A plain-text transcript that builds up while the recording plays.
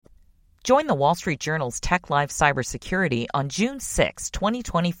Join the Wall Street Journal's Tech Live Cybersecurity on June 6,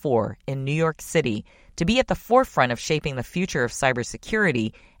 2024 in New York City to be at the forefront of shaping the future of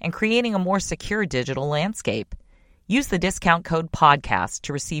cybersecurity and creating a more secure digital landscape. Use the discount code PODCAST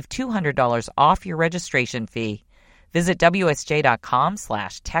to receive $200 off your registration fee. Visit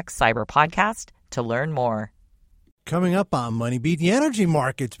WSJ.com/TechCyberPodcast to learn more. Coming up on Money Beat, the energy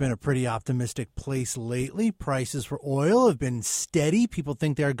market's been a pretty optimistic place lately. Prices for oil have been steady. People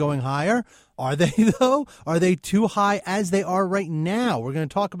think they're going higher. Are they, though? Are they too high as they are right now? We're going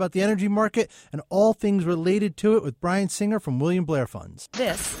to talk about the energy market and all things related to it with Brian Singer from William Blair Funds.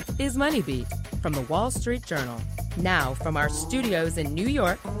 This is Money Beat from the Wall Street Journal. Now, from our studios in New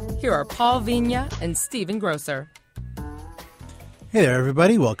York, here are Paul Vigna and Stephen Grocer. Hey there,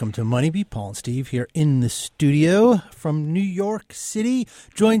 everybody. Welcome to Money Beat. Paul and Steve here in the studio from New York City,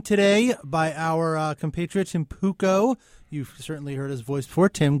 joined today by our compatriot, Tim Puko. You've certainly heard his voice before.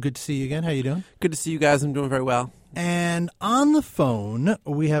 Tim, good to see you again. How you doing? Good to see you guys. I'm doing very well. And on the phone,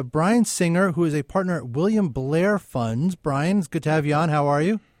 we have Brian Singer, who is a partner at William Blair Funds. Brian, it's good to have you on. How are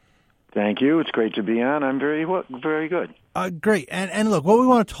you? Thank you. It's great to be on. I'm very good. Great. And look, what we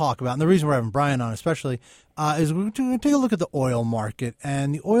want to talk about, and the reason we're having Brian on especially, is we're going to take a look at the oil market.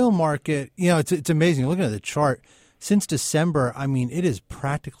 And the oil market, it's amazing. Looking at the chart, since December, it is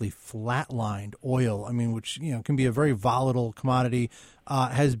practically flatlined oil, which, can be a very volatile commodity,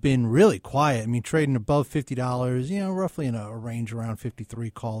 has been really quiet. Trading above $50, roughly in a range around 53,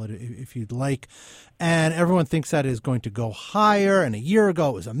 call it if you'd like. And everyone thinks that is going to go higher. And a year ago,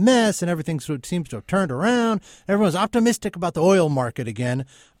 it was a mess, and everything seems to have turned around. Everyone's optimistic about the oil market again.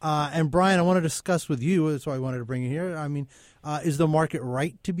 And Brian, I want to discuss with you, that's why I wanted to bring you here. Is the market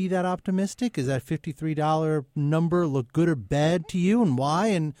right to be that optimistic? Is that $53 number look good or bad to you, and why?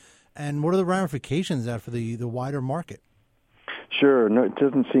 And what are the ramifications of that for the wider market? Sure. No, it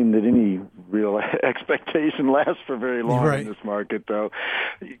doesn't seem that any real expectation lasts for very long in this market, though.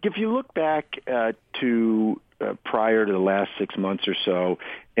 If you look back to prior to the last 6 months or so,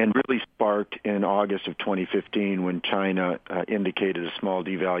 and really sparked in August of 2015 when China indicated a small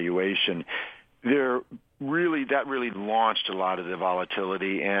devaluation, that really launched a lot of the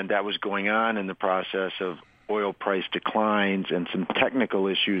volatility, and that was going on in the process of oil price declines and some technical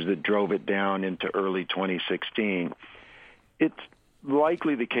issues that drove it down into early 2016. It's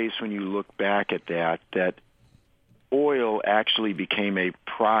likely the case when you look back at that oil actually became a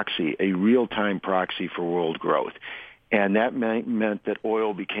proxy, a real-time proxy for world growth. And that meant that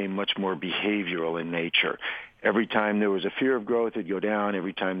oil became much more behavioral in nature. Every time there was a fear of growth, it would go down.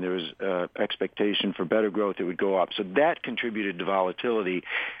 Every time there was expectation for better growth, it would go up. So that contributed to volatility.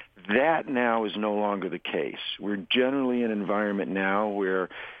 That now is no longer the case. We're generally in an environment now where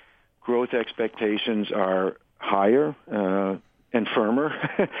growth expectations are higher and firmer,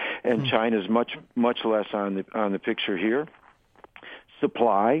 and China's much less on the picture here.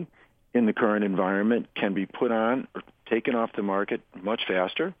 Supply in the current environment can be put on or taken off the market much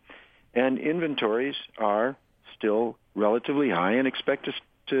faster, and inventories are still relatively high and expect us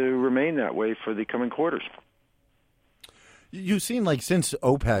to remain that way for the coming quarters. You've seen, since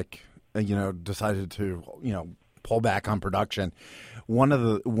OPEC, decided to, pull back on production. One of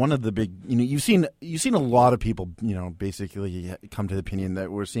the big, you've seen a lot of people, basically come to the opinion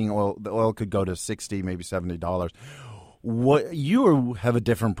that we're seeing the oil could go to $60, maybe $70. What you have a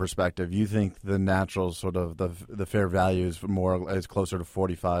different perspective. You think the natural sort of the fair value is closer to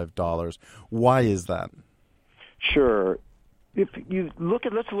 $45. Why is that? Sure. If you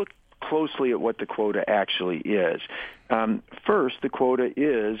let's look closely at what the quota actually is. First, the quota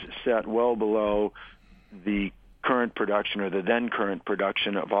is set well below the current production or the then current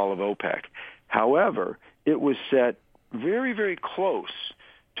production of all of OPEC. However, it was set very, very close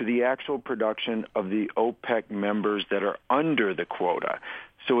to the actual production of the OPEC members that are under the quota.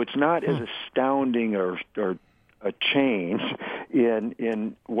 So it's not as astounding or a change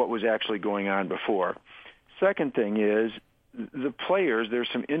in what was actually going on before. Second thing is the players, there's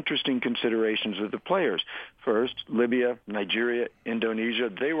some interesting considerations of the players. First, Libya, Nigeria,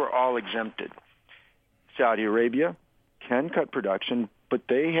 Indonesia, they were all exempted. Saudi Arabia can cut production, but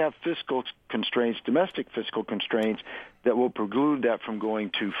they have fiscal constraints, domestic fiscal constraints, that will preclude that from going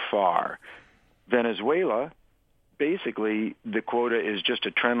too far. Venezuela, basically, the quota is just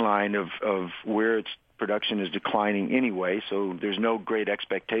a trend line of where its production is declining anyway, so there's no great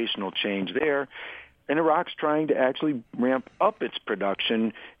expectational change there. And Iraq's trying to actually ramp up its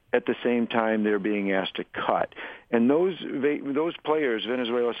production at the same time they're being asked to cut. And those players,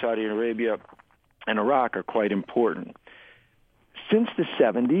 Venezuela, Saudi Arabia, and Iraq, are quite important. Since the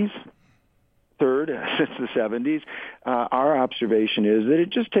 70s, third since the 70s. Our observation is that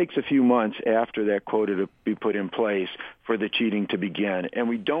it just takes a few months after that quota to be put in place for the cheating to begin. And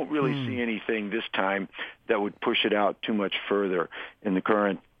we don't really see anything this time that would push it out too much further in the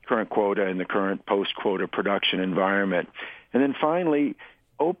current quota and the current post-quota production environment. And then finally,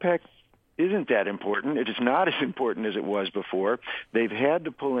 OPEC isn't that important. It is not as important as it was before. They've had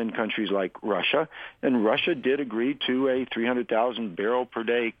to pull in countries like Russia, and Russia did agree to a 300,000 barrel per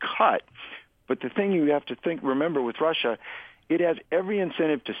day cut. But the thing you have to remember with Russia, it has every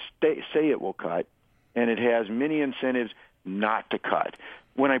incentive to say it will cut, and it has many incentives not to cut.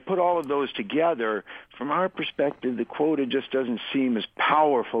 When I put all of those together, from our perspective, the quota just doesn't seem as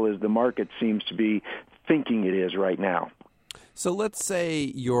powerful as the market seems to be thinking it is right now. So let's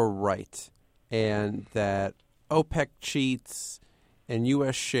say you're right and that OPEC cheats and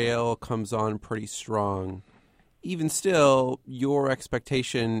U.S. shale comes on pretty strong. Even still, your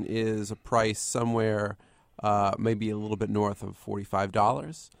expectation is a price somewhere maybe a little bit north of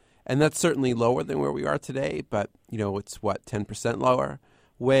 $45. And that's certainly lower than where we are today, but, it's, 10% lower?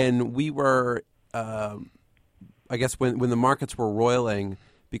 When we were, I guess when the markets were roiling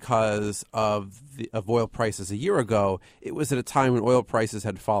because of oil prices a year ago, it was at a time when oil prices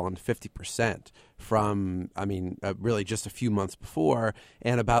had fallen 50% from, really just a few months before,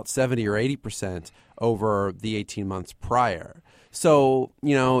 and about 70 or 80% over the 18 months prior. So,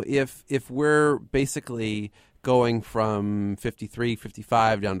 if we're basically going from 53,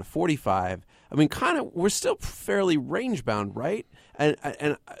 55 down to 45, we're still fairly range bound, right?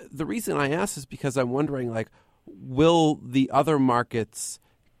 And the reason I ask is because I'm wondering, will the other markets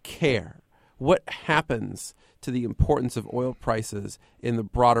care? What happens to the importance of oil prices in the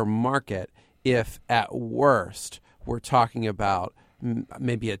broader market if, at worst, we're talking about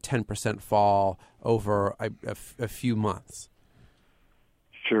maybe a 10% fall over a few months?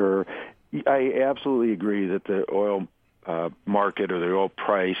 Sure. I absolutely agree that the oil market or the oil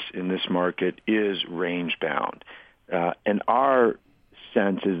price in this market is range-bound. And our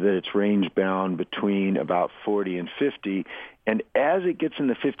sense is that it's range-bound between about 40 and 50. And as it gets in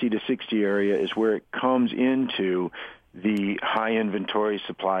the 50 to 60 area is where it comes into the high inventory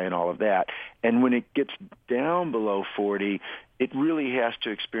supply and all of that. And when it gets down below 40, it really has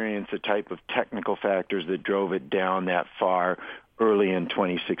to experience the type of technical factors that drove it down that far early in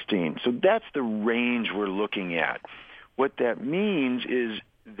 2016. So that's the range we're looking at. What that means is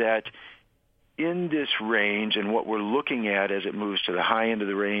that in this range, and what we're looking at as it moves to the high end of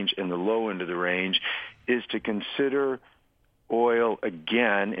the range and the low end of the range, is to consider oil,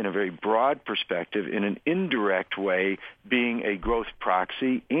 again, in a very broad perspective, in an indirect way, being a growth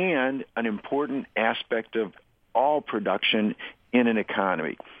proxy and an important aspect of all production in an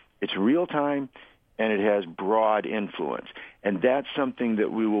economy. It's real time, and it has broad influence. And that's something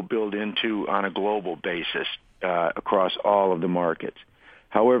that we will build into on a global basis across all of the markets.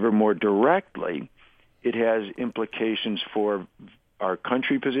 However, more directly, it has implications for our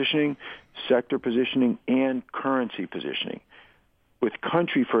country positioning, sector positioning, and currency positioning. With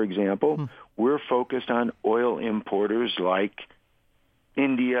country, for example, we're focused on oil importers like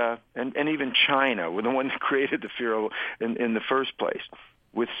India and even China. We're the one that created the fear in the first place.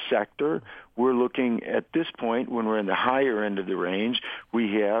 With sector, we're looking at this point, when we're in the higher end of the range,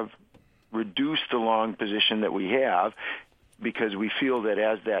 we have reduced the long position that we have because we feel that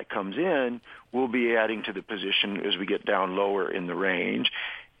as that comes in, we'll be adding to the position as we get down lower in the range.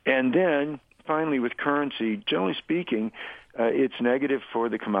 And then, finally, with currency, generally speaking, it's negative for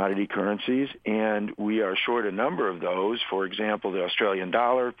the commodity currencies, and we are short a number of those. For example, the Australian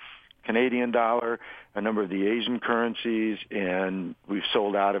dollar, Canadian dollar, a number of the Asian currencies, and we've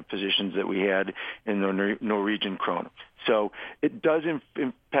sold out of positions that we had in the Norwegian krone. So it does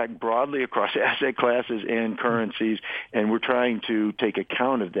impact broadly across asset classes and currencies, and we're trying to take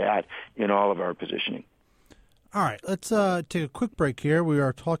account of that in all of our positioning. All right, let's take a quick break here. We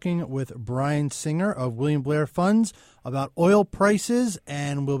are talking with Brian Singer of William Blair Funds about oil prices,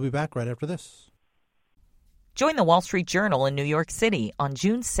 and we'll be back right after this. Join the Wall Street Journal in New York City on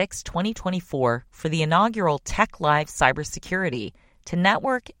June 6, 2024 for the inaugural Tech Live Cybersecurity to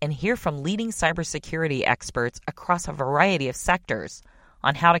network and hear from leading cybersecurity experts across a variety of sectors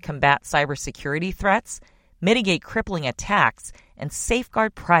on how to combat cybersecurity threats, mitigate crippling attacks, and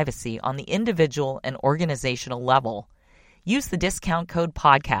safeguard privacy on the individual and organizational level. Use the discount code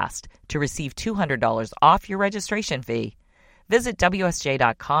PODCAST to receive $200 off your registration fee. Visit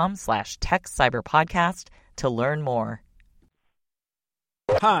WSJ.com/TechCyberPodcast to learn more.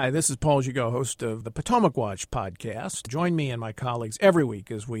 Hi, this is Paul Vigna, host of the Potomac Watch podcast. Join me and my colleagues every week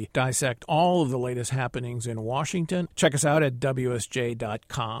as we dissect all of the latest happenings in Washington. Check us out at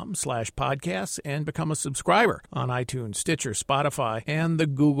WSJ.com/podcasts and become a subscriber on iTunes, Stitcher, Spotify, and the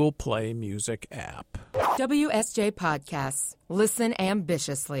Google Play Music app. WSJ Podcasts. Listen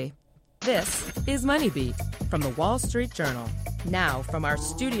ambitiously. This is Money Beat from the Wall Street Journal. Now, from our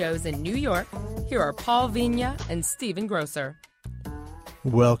studios in New York, here are Paul Vigna and Stephen Grocer.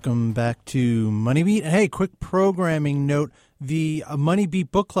 Welcome back to Money Beat. And hey, quick programming note. The Money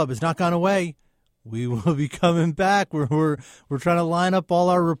Beat Book Club has not gone away. We will be coming back. We're trying to line up all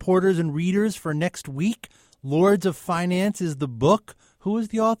our reporters and readers for next week. Lords of Finance is the book. Who is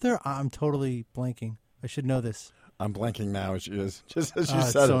the author? I'm totally blanking. I should know this. I'm blanking now, just as you said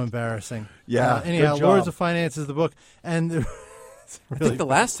it's so embarrassing. Yeah, anyhow, good job. Lords of Finance is the book. And I think the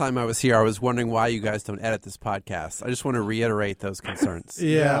last time I was here, I was wondering why you guys don't edit this podcast. I just want to reiterate those concerns.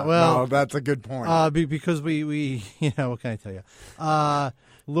 Yeah, well, no, that's a good point. Because we what can I tell you?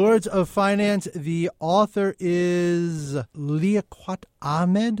 Lords of Finance. The author is Liaquat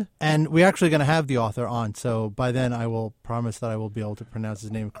Ahmed, and we're actually going to have the author on. So by then, I will promise that I will be able to pronounce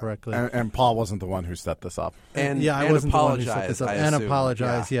his name correctly. And Paul wasn't the one who set this up. And I and wasn't apologize, the one who set this up. I And assume.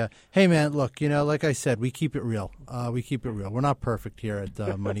 apologize. Yeah. Hey, man, look, like I said, we keep it real. We're not perfect here at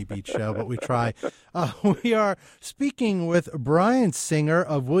the Money Beat Show, but we try. We are speaking with Brian Singer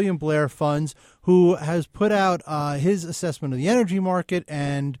of William Blair Funds, who has put out his assessment of the energy market.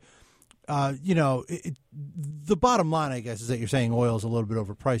 And, the bottom line, I guess, is that you're saying oil is a little bit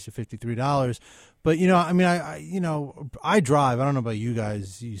overpriced at $53. But, I drive. I don't know about you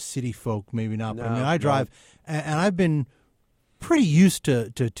guys, you city folk, maybe not. But I drive, and I've been pretty used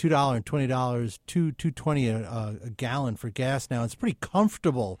to $2 and $20, $2.20 a gallon for gas now. It's pretty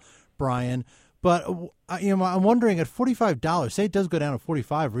comfortable, Brian. But I'm wondering at $45, say it does go down to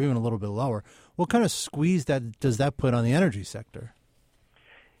 $45 or even a little bit lower, what kind of squeeze does that put on the energy sector?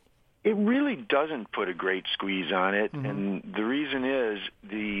 It really doesn't put a great squeeze on it, and the reason is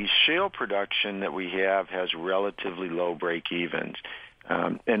the shale production that we have has relatively low break-evens,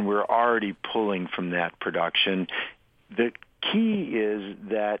 and we're already pulling from that production. The key is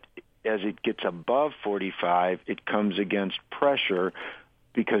that as it gets above 45, it comes against pressure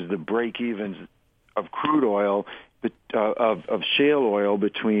because the break-evens of crude oil, of shale oil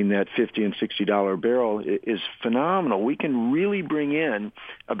between that $50 and $60 barrel is phenomenal. We can really bring in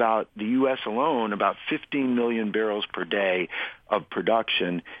about the U.S. alone about 15 million barrels per day of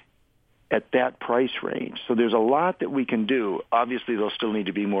production at that price range. So there's a lot that we can do. Obviously, there'll still need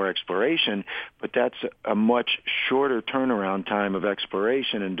to be more exploration, but that's a much shorter turnaround time of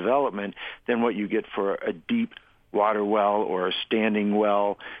exploration and development than what you get for a deep water well or a standing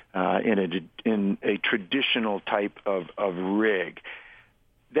well in a traditional type of rig.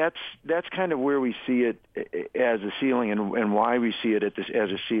 That's kind of where we see it as a ceiling, and why we see it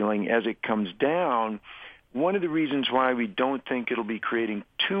as a ceiling. As it comes down, one of the reasons why we don't think it'll be creating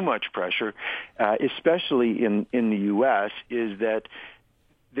too much pressure, especially in the U.S., is that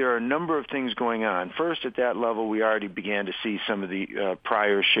there are a number of things going on. First, at that level, we already began to see some of the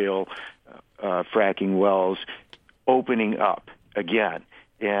prior shale fracking wells opening up again,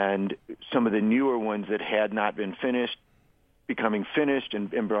 and some of the newer ones that had not been finished becoming finished and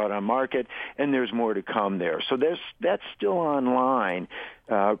brought on market, and there's more to come there. So that's still online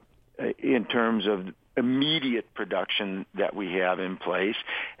in terms of immediate production that we have in place.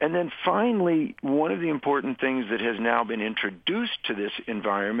 And then finally, one of the important things that has now been introduced to this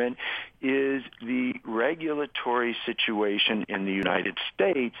environment is the regulatory situation in the United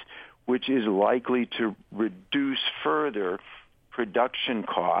States, which is likely to reduce further production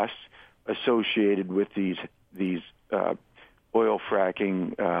costs associated with these oil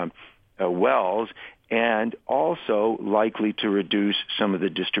fracking wells, and also likely to reduce some of the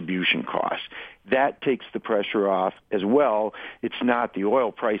distribution costs. That takes the pressure off as well. It's not the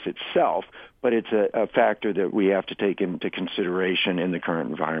oil price itself, but it's a factor that we have to take into consideration in the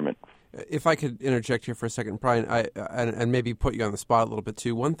current environment. If I could interject here for a second, Brian, and maybe put you on the spot a little bit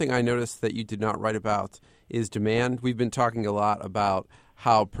too. One thing I noticed that you did not write about is demand. We've been talking a lot about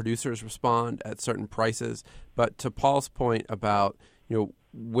how producers respond at certain prices, but to Paul's point about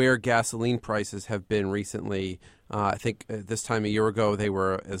where gasoline prices have been recently, I think this time a year ago they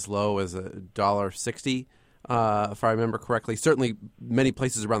were as low as $1.60. If I remember correctly. Certainly many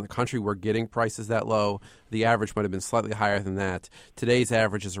places around the country were getting prices that low. The average might have been slightly higher than that. Today's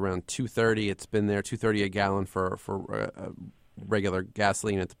average is around $2.30. It's been there, $2.30 a gallon for regular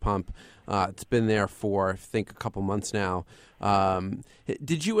gasoline at the pump. It's been there for, I think, a couple months now.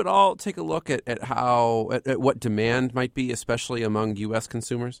 Did you at all take a look at what demand might be, especially among U.S.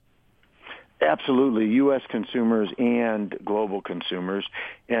 consumers? Absolutely, U.S. consumers and global consumers.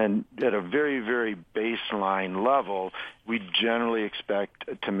 And at a very, very baseline level, we generally expect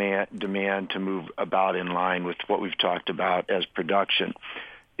demand to move about in line with what we've talked about as production.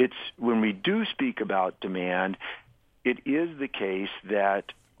 It's when we do speak about demand, it is the case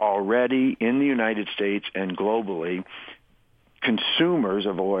that already in the United States and globally, consumers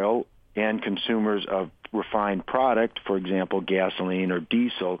of oil and consumers of refined product, for example, gasoline or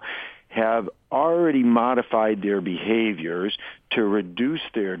diesel, have already modified their behaviors to reduce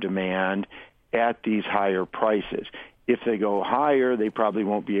their demand at these higher prices. If they go higher, they probably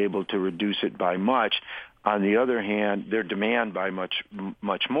won't be able to reduce it by much. On the other hand, their demand by much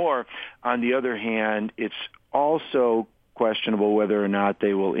more. On the other hand, it's also questionable whether or not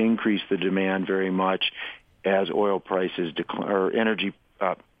they will increase the demand very much as oil prices decline, or energy,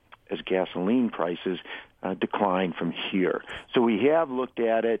 as gasoline prices decline from here. So we have looked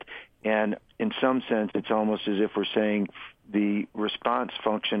at it, and in some sense, it's almost as if we're saying the response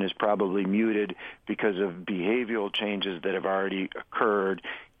function is probably muted because of behavioral changes that have already occurred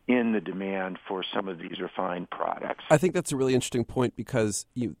in the demand for some of these refined products. I think that's a really interesting point because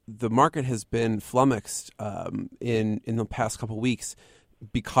the market has been flummoxed in the past couple of weeks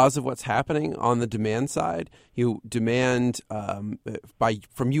because of what's happening on the demand side. Demand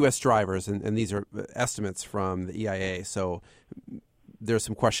from U.S. drivers, and these are estimates from the EIA, so there's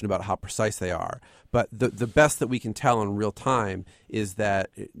some question about how precise they are. But the best that we can tell in real time is that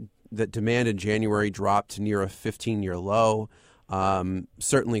demand in January dropped to near a 15-year low.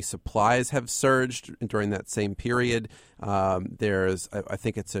 Certainly supplies have surged during that same period. There's, I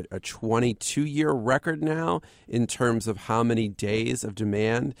think it's a 22-year record now in terms of how many days of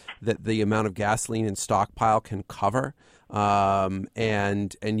demand that the amount of gasoline in stockpile can cover.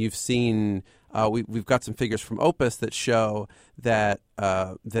 And you've seen we've got some figures from Opus that show that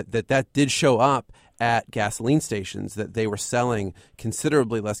that did show up at gasoline stations, that they were selling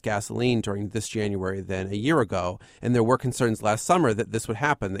considerably less gasoline during this January than a year ago. And there were concerns last summer that this would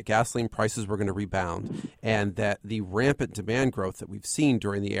happen, that gasoline prices were going to rebound, and that the rampant demand growth that we've seen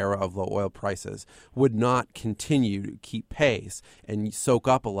during the era of low oil prices would not continue to keep pace and soak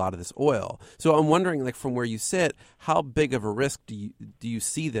up a lot of this oil. So I'm wondering, like, from where you sit, how big of a risk do you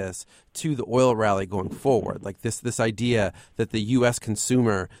see this to the oil rally going forward? Like this idea that the U.S.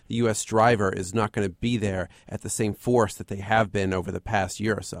 consumer, the U.S. driver, is not going to be there at the same force that they have been over the past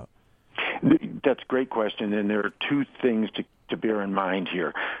year or so? That's a great question, and there are two things to bear in mind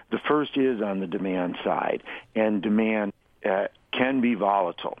here. The first is on the demand side, and demand can be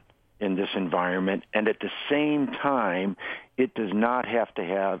volatile in this environment, and at the same time, it does not have to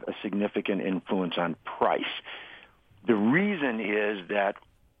have a significant influence on price. The reason is that,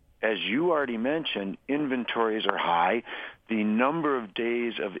 as you already mentioned, inventories are high. The number of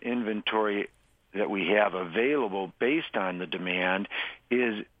days of inventory that we have available based on the demand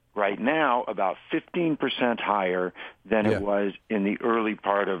is right now about 15% higher than it was in the early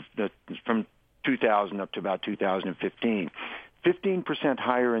part of from 2000 up to about 2015. 15%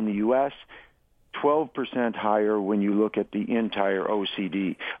 higher in the U.S., 12% higher when you look at the entire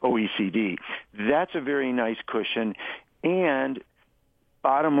OECD. That's a very nice cushion. And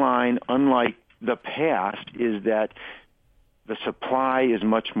bottom line, unlike the past, is that the supply is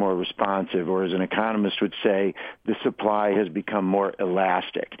much more responsive, or as an economist would say, the supply has become more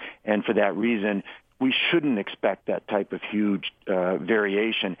elastic. And for that reason, we shouldn't expect that type of huge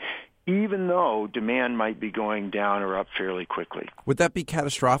variation, even though demand might be going down or up fairly quickly. Would that be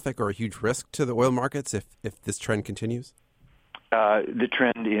catastrophic or a huge risk to the oil markets if this trend continues? The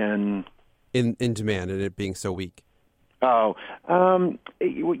trend in demand and it being so weak? Yeah,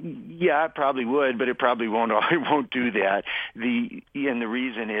 it probably would, but it probably won't. It won't do that. The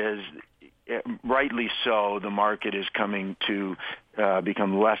reason is, rightly so, the market is coming to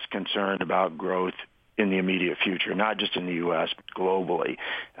become less concerned about growth in the immediate future, not just in the U.S., but globally.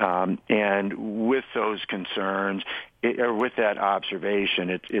 And with those concerns, or with that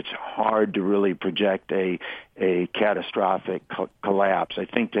observation, it's hard to really project a catastrophic collapse. I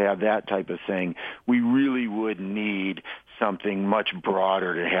think to have that type of thing, we really would need something much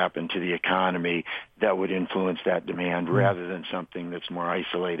broader to happen to the economy that would influence that demand, rather than something that's more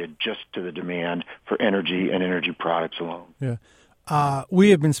isolated just to the demand for energy and energy products alone. Yeah.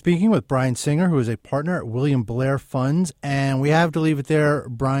 We have been speaking with Brian Singer, who is a partner at William Blair Funds, and we have to leave it there,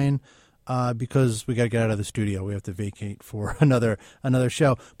 Brian, because we got to get out of the studio. We have to vacate for another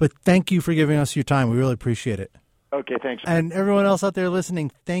show. But thank you for giving us your time. We really appreciate it. Okay, thanks. And everyone else out there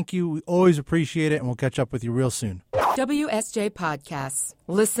listening, thank you. We always appreciate it, and we'll catch up with you real soon. WSJ Podcasts.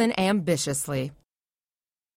 Listen ambitiously.